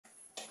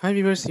Hi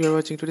viewers, you are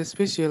watching today's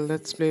special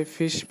Let's Play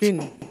Fish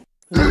Pin.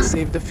 Let's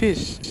save the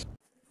fish.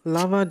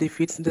 Lava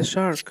defeats the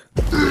shark.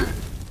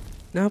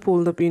 Now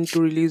pull the pin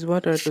to release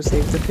water to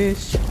save the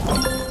fish.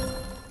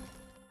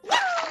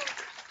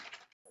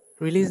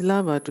 Release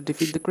lava to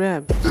defeat the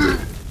crab.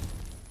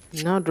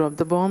 Now drop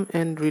the bomb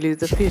and release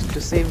the fish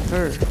to save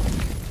her.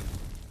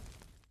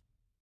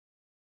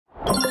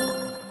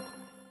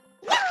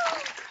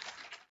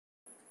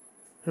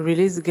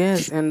 Release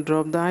gas and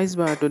drop the ice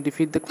bar to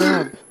defeat the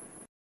crab.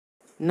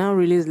 Now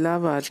release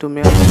lava to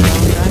melt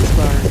down the ice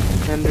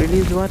bar and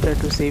release water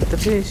to save the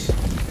fish.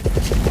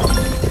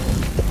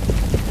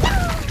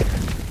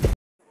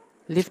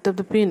 Lift up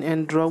the pin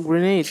and drop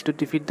grenade to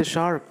defeat the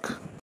shark.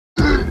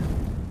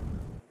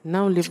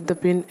 Now lift the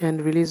pin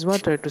and release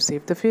water to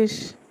save the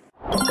fish.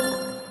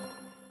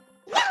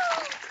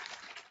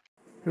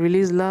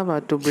 Release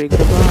lava to break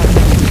the bar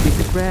and defeat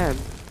the crab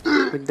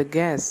with the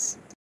gas.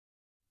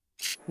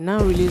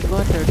 Now release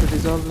water to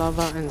dissolve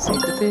lava and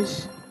save the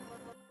fish.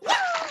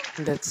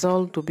 That's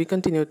all, to be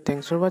continued.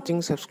 Thanks for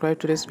watching. Subscribe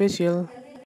to the special.